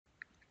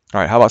All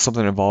right, how about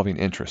something involving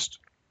interest?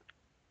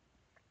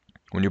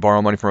 When you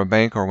borrow money from a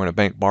bank or when a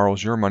bank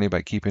borrows your money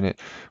by keeping it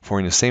for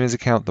in the savings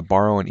account, the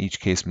borrower in each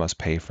case must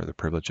pay for the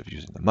privilege of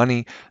using the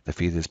money. The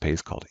fee that is paid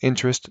is called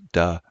interest,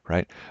 duh,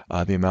 right?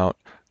 The amount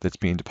that's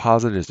being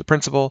deposited is the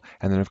principal,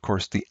 and then of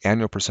course the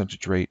annual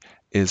percentage rate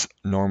is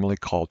normally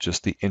called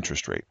just the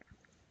interest rate.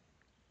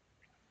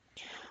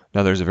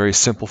 Now there's a very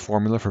simple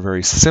formula for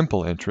very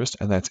simple interest,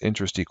 and that's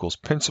interest equals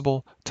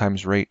principal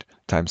times rate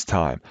times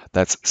time.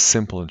 That's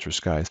simple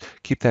interest, guys.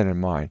 Keep that in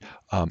mind.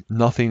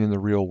 Nothing in the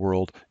real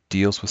world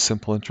deals with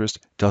simple interest,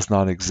 does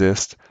not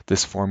exist.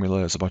 This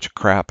formula is a bunch of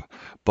crap,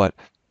 but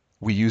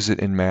we use it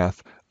in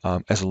math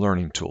as a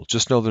learning tool.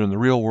 Just know that in the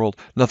real world,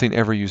 nothing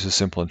ever uses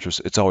simple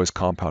interest. It's always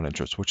compound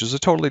interest, which is a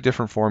totally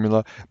different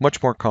formula,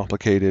 much more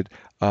complicated,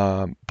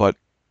 but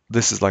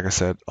this is, like I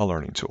said, a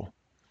learning tool.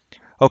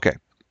 Okay,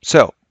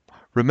 so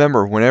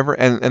remember, whenever,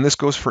 and this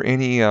goes for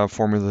any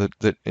formula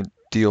that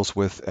deals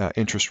with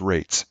interest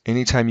rates.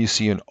 Anytime you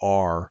see an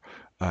R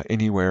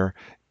anywhere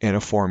in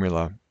a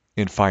formula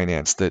in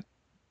finance that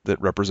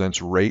represents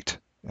rate,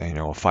 a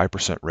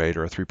 5% rate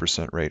or a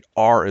 3% rate,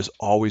 R is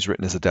always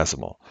written as a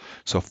decimal.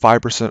 So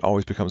 5%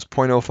 always becomes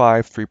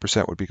 0.05,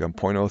 3% would become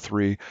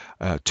 0.03,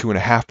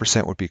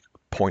 2.5% would be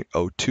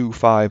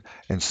 0.025,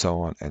 and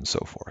so on and so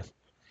forth.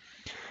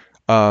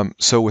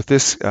 So with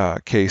this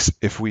case,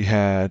 if we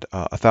had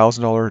a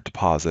 $1,000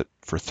 deposit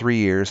for 3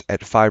 years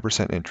at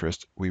 5%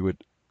 interest, we would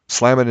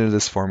slam it into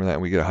this formula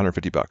and we get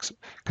 150 bucks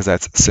because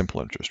that's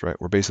simple interest, right?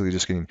 We're basically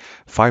just getting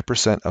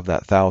 5% of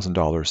that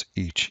 $1,000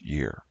 each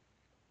year.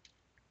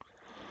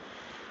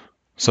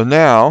 So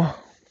now,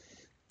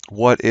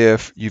 what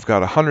if you've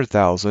got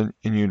 100,000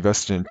 and you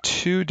invested in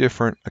 2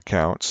 different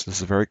accounts? This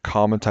is a very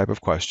common type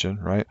of question,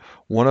 right?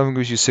 One of them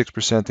gives you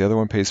 6%, the other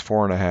one pays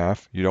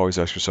 4.5%. You'd always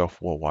ask yourself,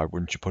 well, why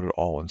wouldn't you put it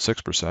all in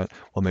 6%?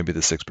 Well, maybe the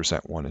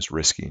 6% one is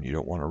risky and you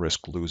don't want to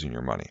risk losing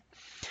your money.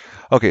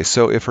 Okay,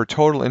 so if her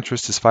total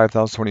interest is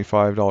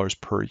 $5,025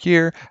 per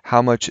year,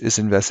 how much is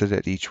invested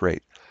at each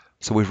rate?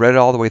 So we've read it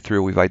all the way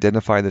through. We've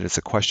identified that it's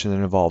a question that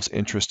involves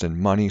interest and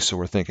money. So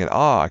we're thinking,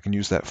 I can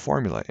use that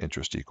formula.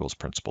 Interest equals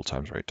principal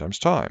times rate times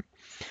time.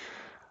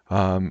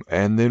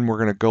 And then we're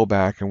going to go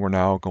back and we're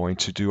now going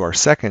to do our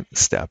second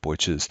step,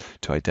 which is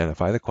to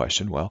identify the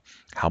question. Well,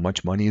 how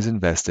much money is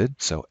invested?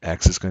 So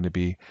X is going to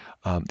be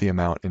the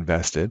amount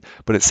invested,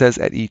 but it says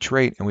at each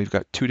rate, and we've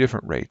got 2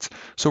 different rates.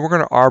 So we're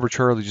going to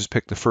arbitrarily just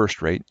pick the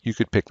first rate. You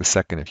could pick the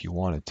second if you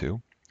wanted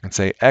to, and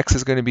say X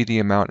is going to be the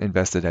amount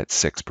invested at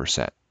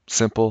 6%.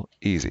 Simple,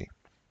 easy.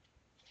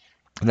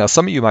 Now,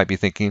 some of you might be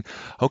thinking,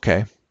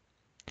 okay,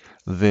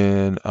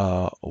 then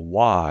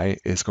Y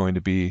is going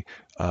to be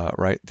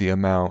right the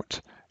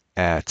amount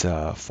at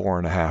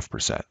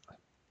 4.5%,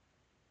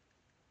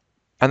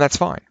 and that's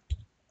fine.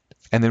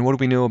 And then what do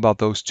we know about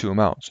those 2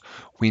 amounts?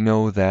 We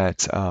know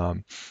that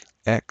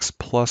X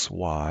plus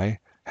Y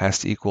has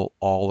to equal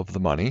all of the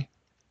money,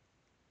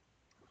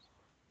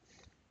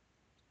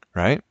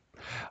 right?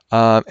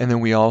 And then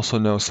we also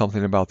know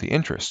something about the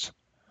interest.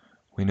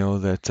 We know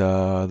that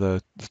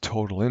the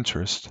total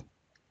interest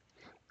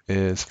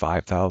is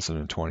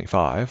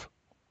 5,025.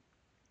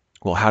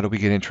 Well, how do we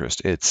get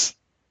interest?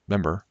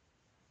 Remember,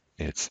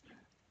 it's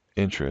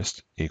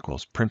interest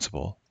equals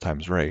principal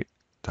times rate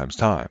times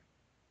time.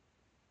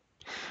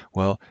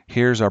 Well,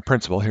 here's our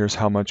principal. Here's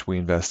how much we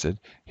invested.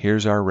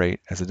 Here's our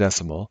rate as a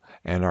decimal.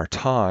 And our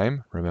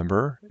time,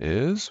 remember,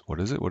 is, what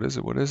is it? What is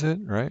it? What is it?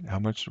 Right? How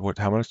much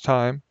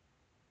time?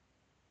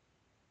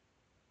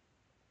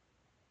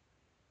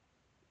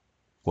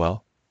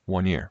 Well,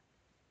 1 year,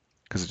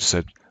 because it just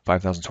said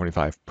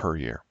 5,025 per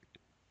year.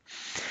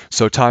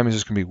 So time is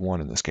just going to be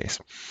 1 in this case.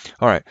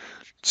 All right,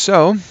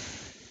 so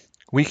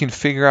we can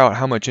figure out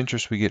how much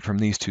interest we get from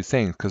these 2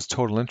 things, because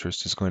total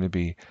interest is going to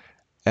be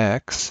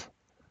X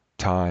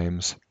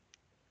times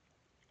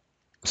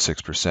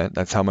 6%.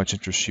 That's how much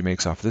interest she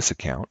makes off this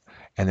account.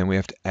 And then we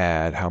have to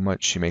add how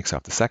much she makes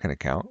off the second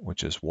account,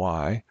 which is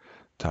Y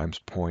times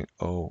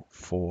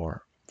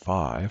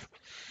 0.045.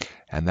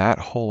 And that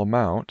whole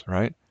amount,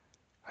 right,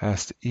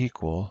 has to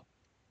equal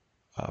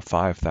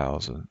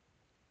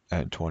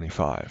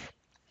 5,025.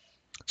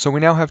 So we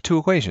now have 2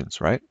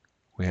 equations, right?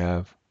 We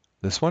have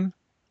this one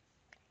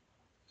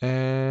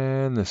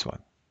and this one.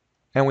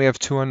 And we have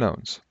 2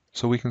 unknowns.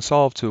 So we can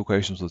solve 2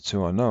 equations with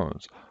 2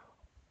 unknowns.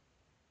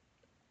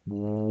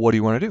 What do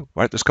you want to do?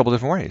 Right? There's a couple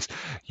different ways.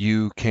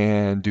 You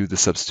can do the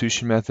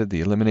substitution method, the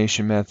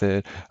elimination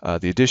method,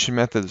 the addition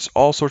method. There's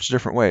all sorts of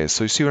different ways.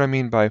 So you see what I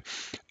mean by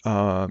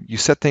you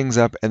set things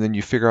up and then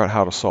you figure out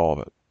how to solve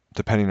it,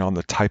 depending on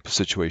the type of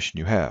situation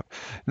you have.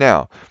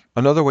 Now,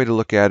 another way to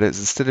look at it is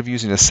instead of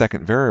using a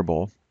second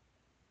variable,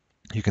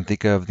 you can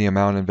think of the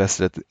amount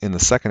invested in the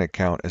second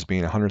account as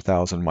being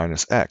 100,000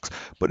 minus X.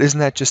 But isn't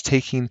that just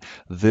taking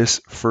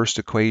this first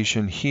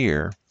equation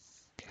here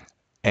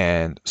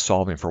and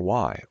solving for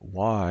Y?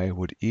 Y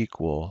would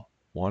equal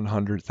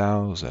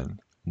 100,000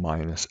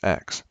 minus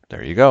X.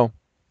 There you go.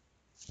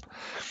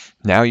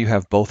 Now you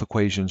have both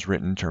equations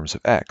written in terms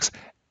of X.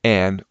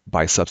 And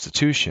by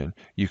substitution,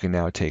 you can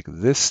now take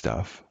this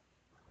stuff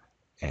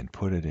and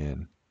put it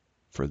in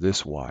for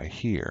this y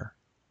here.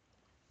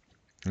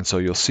 And so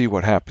you'll see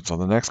what happens on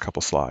the next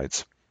couple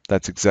slides.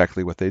 That's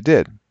exactly what they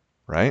did,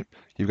 right?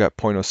 You've got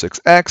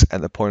 0.06x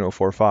and the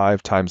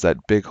 0.045 times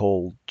that big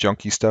whole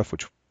junky stuff,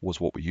 which was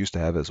what we used to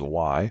have as a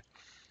y.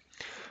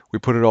 We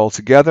put it all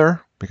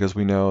together because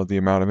we know the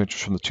amount of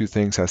interest from the two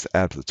things has to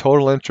add to the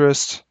total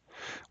interest.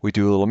 We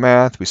do a little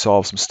math, we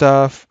solve some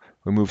stuff,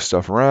 we move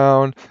stuff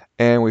around,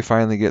 and we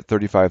finally get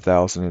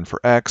 35,000 in for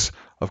x.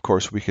 Of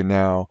course, we can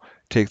now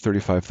take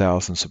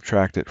 35,000,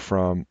 subtract it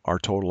from our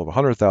total of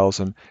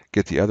 100,000,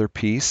 get the other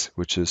piece,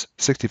 which is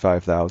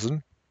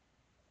 65,000,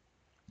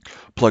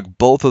 plug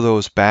both of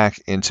those back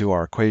into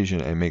our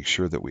equation and make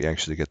sure that we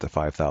actually get the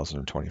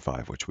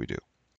 5,025, which we do.